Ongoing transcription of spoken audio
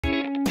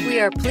We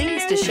are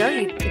pleased to show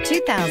you the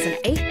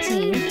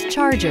 2018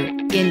 Charger.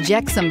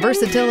 Inject some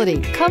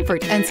versatility,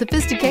 comfort, and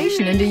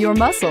sophistication into your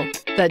muscle.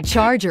 The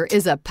Charger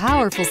is a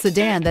powerful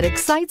sedan that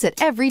excites at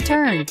every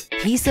turn.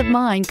 Peace of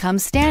mind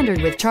comes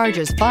standard with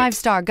Charger's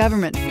 5-star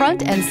government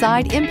front and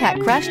side impact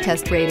crash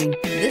test rating.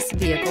 This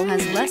vehicle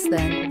has less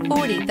than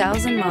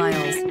 40,000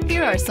 miles.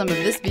 Here are some of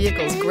this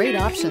vehicle's great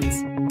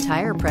options: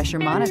 tire pressure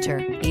monitor,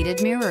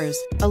 heated mirrors,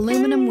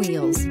 aluminum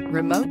wheels,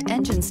 remote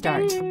engine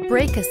start,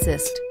 brake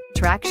assist,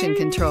 traction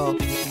control,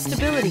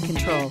 stability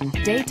control,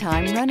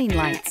 daytime running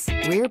lights,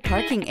 rear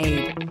parking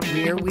aid,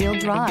 rear wheel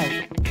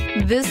drive.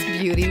 This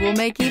beauty will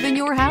make even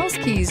your house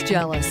keys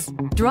jealous.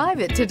 Drive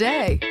it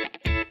today.